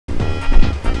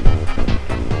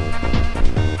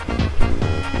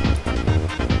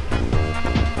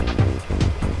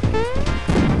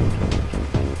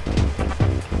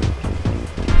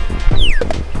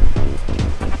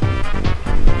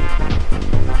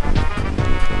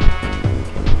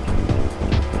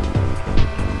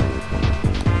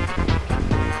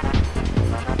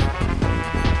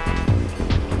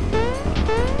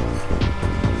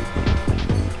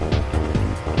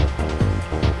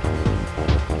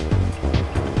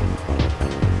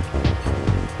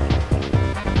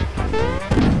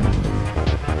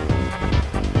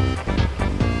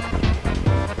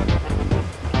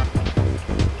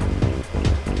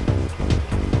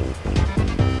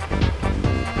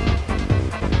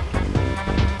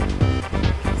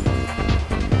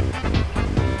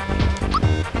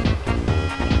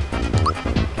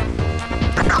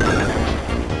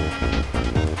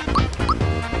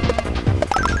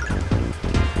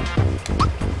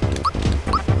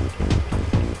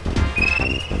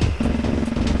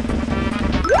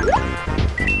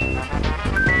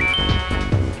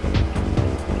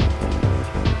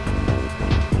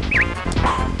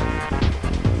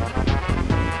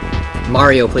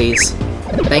Mario, please.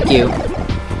 Thank you.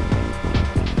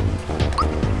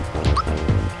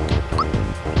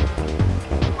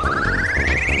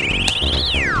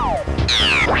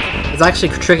 It's actually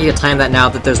tricky to time that now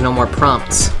that there's no more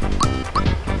prompts.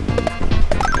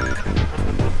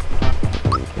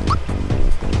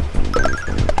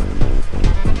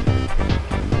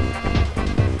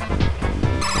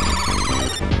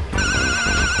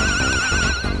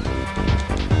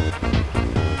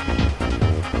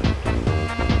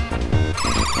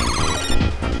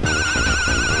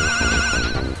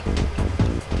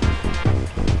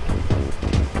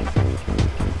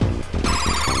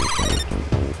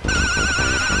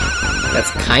 That's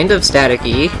kind of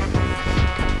static-y,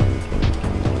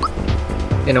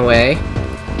 in a way.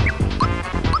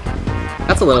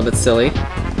 That's a little bit silly.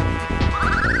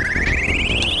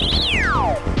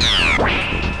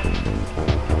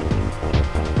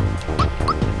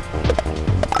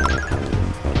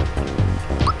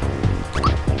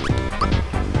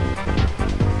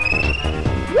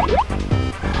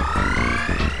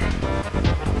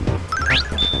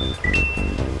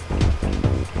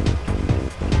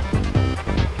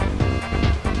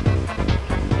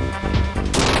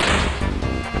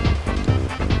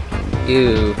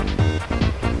 Ew.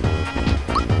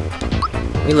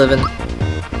 We livin'.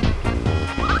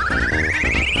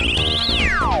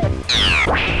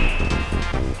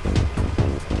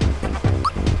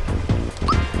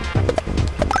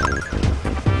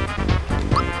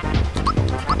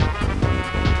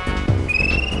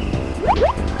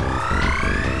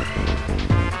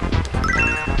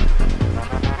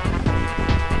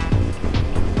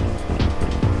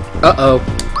 Uh-oh.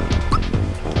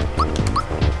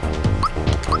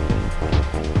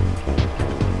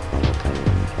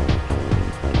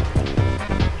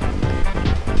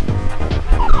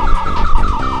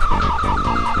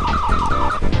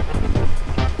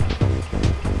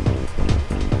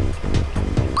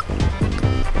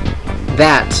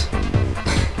 That.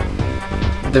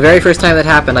 The very first time that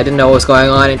happened, I didn't know what was going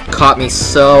on. It caught me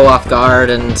so off guard,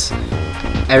 and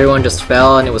everyone just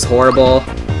fell, and it was horrible.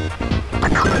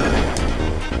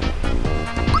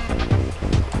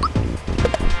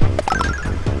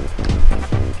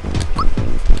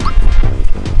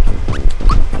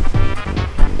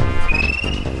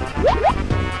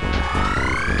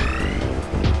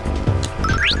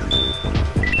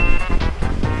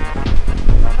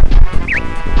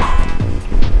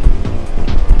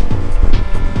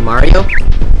 Mario?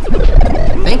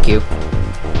 Thank you.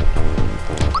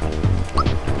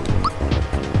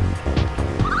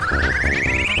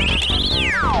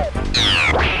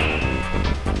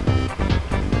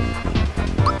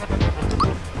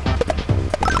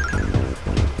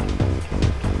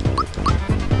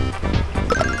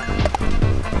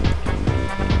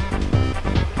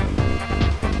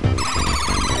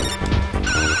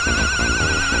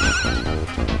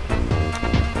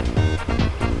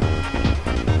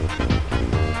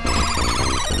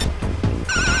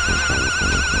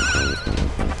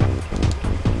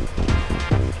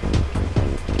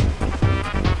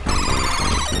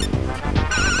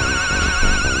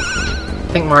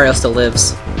 I think Mario still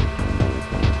lives.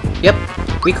 Yep,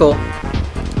 we cool.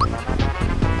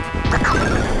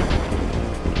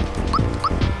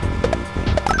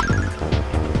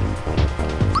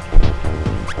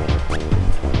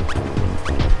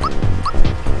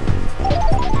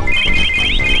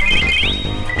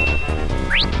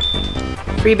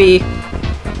 Freebie!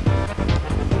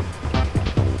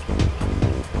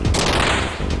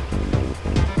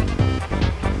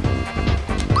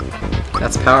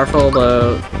 That's powerful,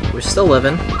 but we're still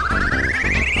living.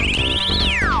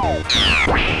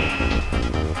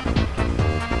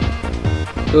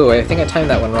 Ooh, I think I timed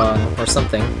that one wrong, or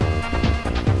something.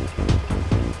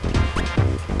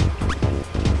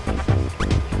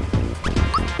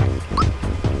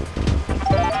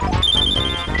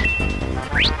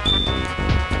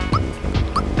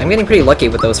 I'm getting pretty lucky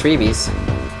with those freebies.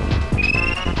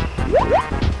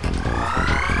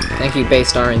 Thank you,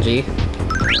 based RNG.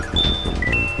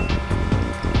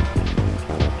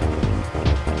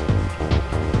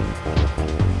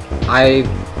 I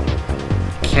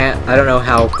don't know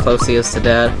how close he is to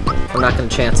dead. I'm not gonna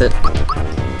chance it.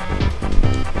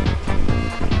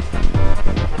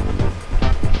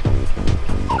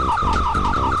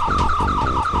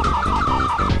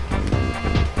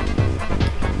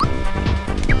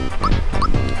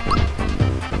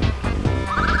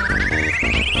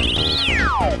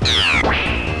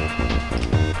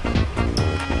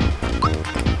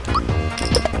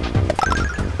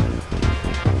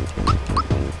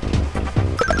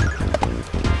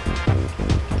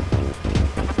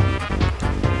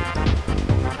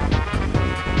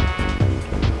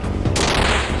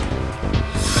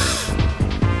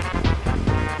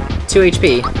 2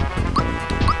 HP.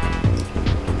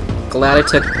 Glad I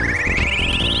took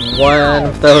one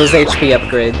of those HP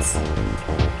upgrades.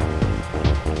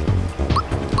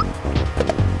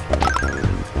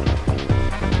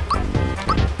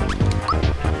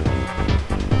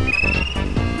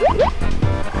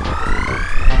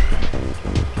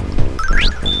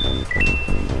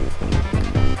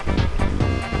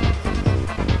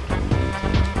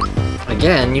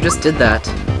 Again, you just did that.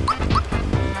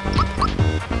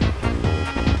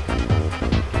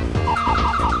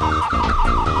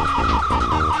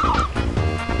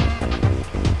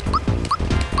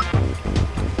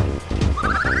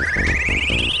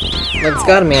 That's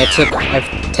gotta mean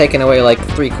I've taken away like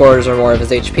 3/4 or more of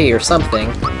his HP or something.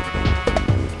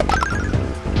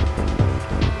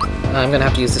 I'm gonna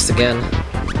have to use this again.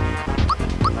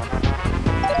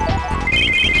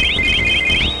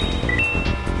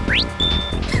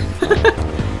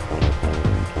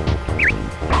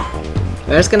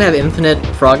 Am I just gonna have infinite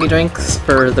froggy drinks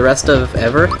for the rest of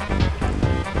ever?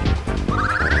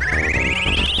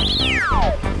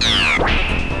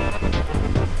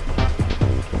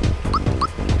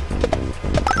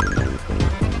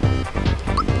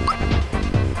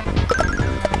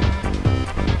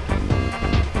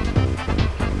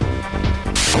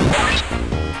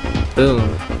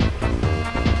 Boom.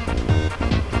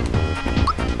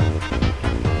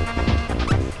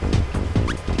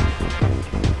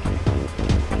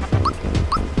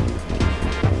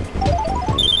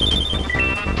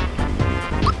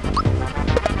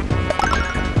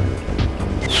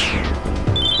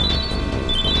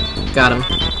 Got him.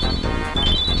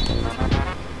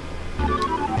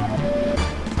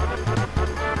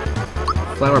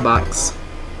 Flower box.